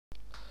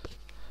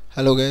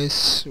Hello guys,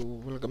 so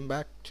welcome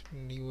back to a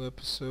new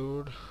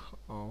episode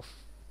of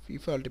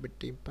FIFA Ultimate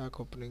Team Pack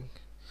opening.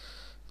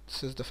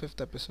 This is the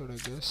fifth episode, I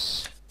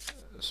guess.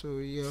 So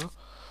yeah,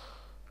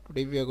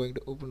 today we are going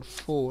to open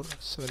four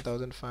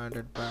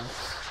 7,500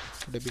 packs.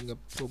 Today being a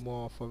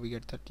promo offer, we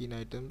get 13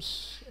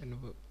 items in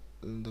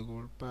the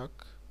gold pack,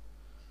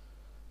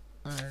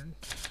 and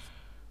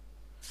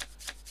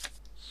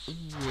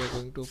we are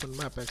going to open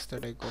my packs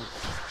that I got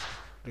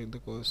during the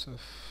course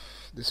of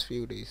this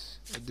few days.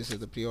 This is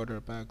the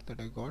pre-order pack that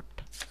I got,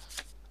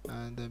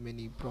 and the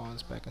mini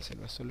bronze pack and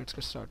silver. So let's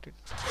get started.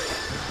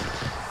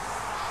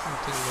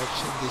 Nothing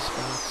much in these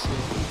packs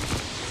here.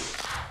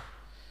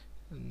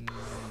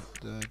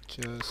 The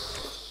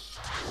just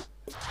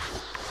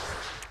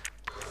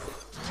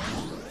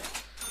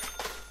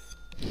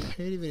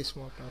very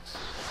small packs.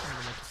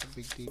 Not much of a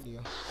big deal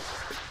here.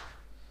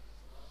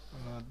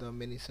 The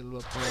mini silver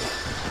pack.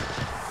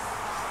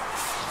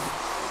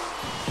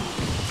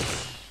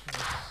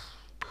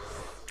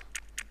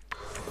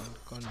 One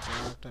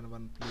contract and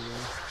one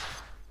player.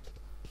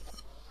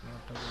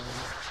 Not a one.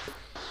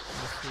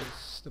 This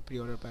is the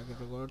pre-order packet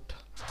I got.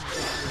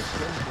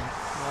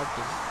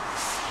 Martin.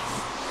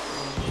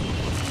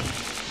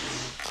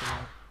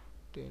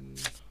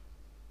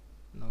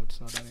 No, it's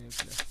not an air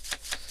player.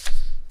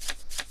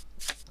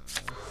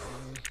 Okay.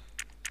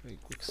 Very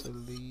quick sell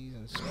these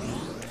and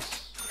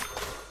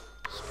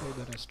store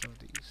the rest of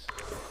these.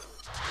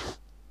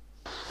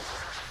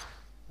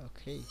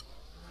 Okay.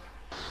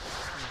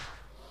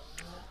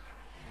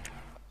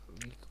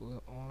 We go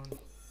on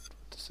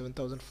to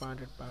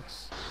 7,500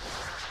 packs.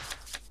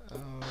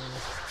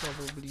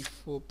 Probably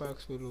 4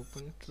 packs will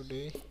open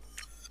today.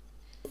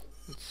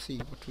 Let's see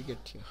what we get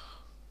here.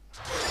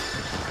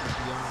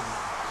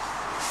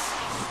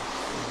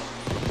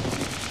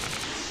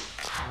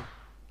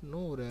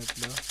 No rare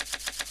player.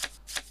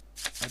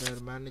 A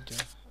rare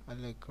manager. I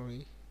like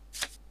Curry.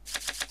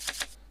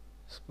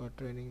 Squad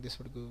training. This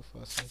would go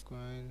for some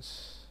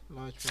coins.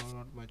 Large one,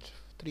 not much.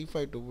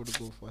 352 would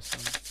go for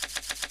some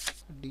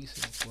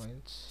decent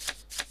coins.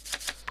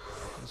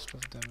 Rest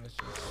of them is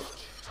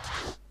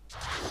just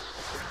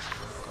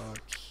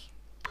cards.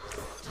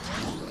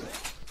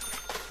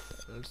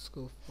 Let's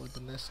go for the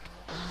next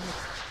pack.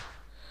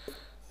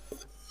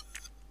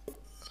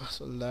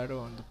 Soldado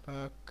on the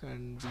pack,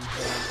 and we have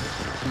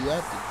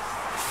Abbiati.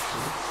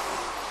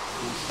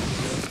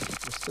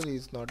 Still,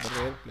 he's not a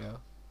rare player.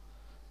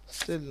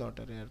 Still not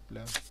a rare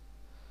player.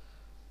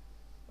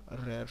 A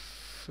rare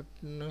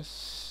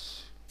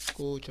fitness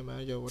coach, a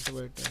manager,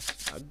 whatever it is.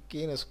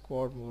 Again, a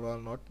squad morale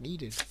not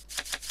needed.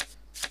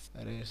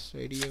 A rare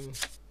stadium.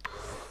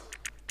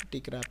 Pretty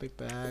crappy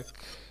pack.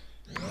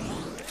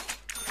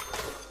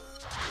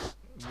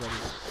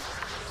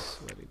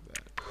 Very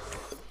bad.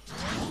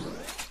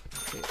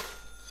 Okay,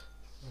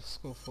 let's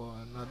go for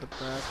another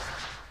pack.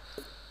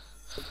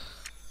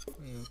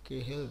 Okay,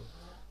 Hill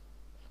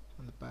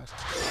on the pack.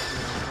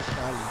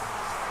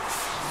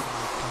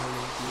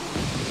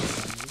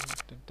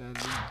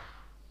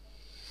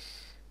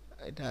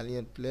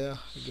 Italian player,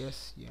 I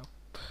guess. Yep.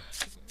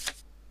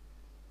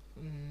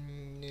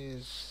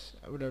 Yes,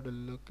 I would have to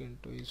look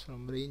into. He's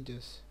from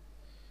Rangers,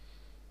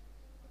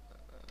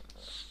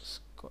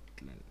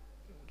 Scotland.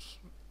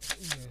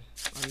 Yeah.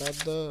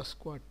 Another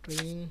squad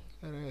training.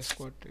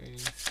 Squad training.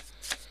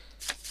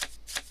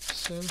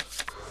 Still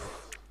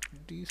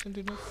decent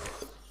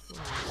enough.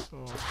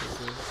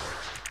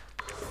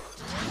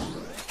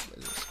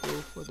 Let's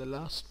go for the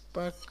last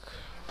pack.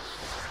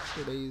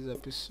 Today's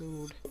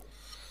episode.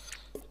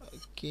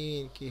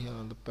 Again, Cahill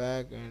on the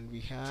pack, and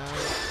we have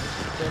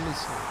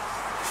Tennyson.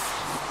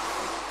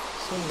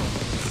 Someone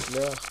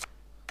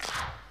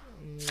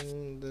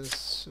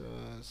this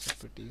is a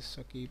pretty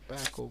sucky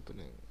pack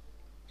opening.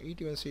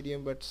 81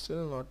 CDM, but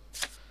still not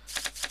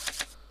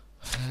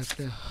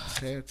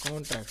rare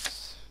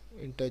contracts.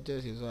 Inter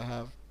jerseys, I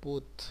have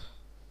both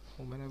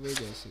home and away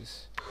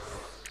jerseys.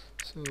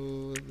 So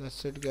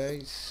that's it,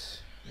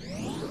 guys.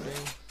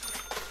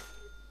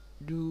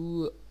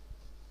 Do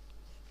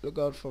look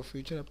out for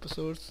future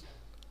episodes.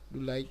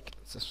 Do like,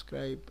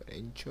 subscribe,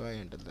 enjoy.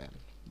 Until then,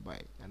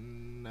 bye,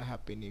 and a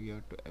happy new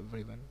year to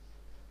everyone.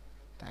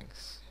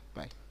 Thanks.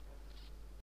 Bye.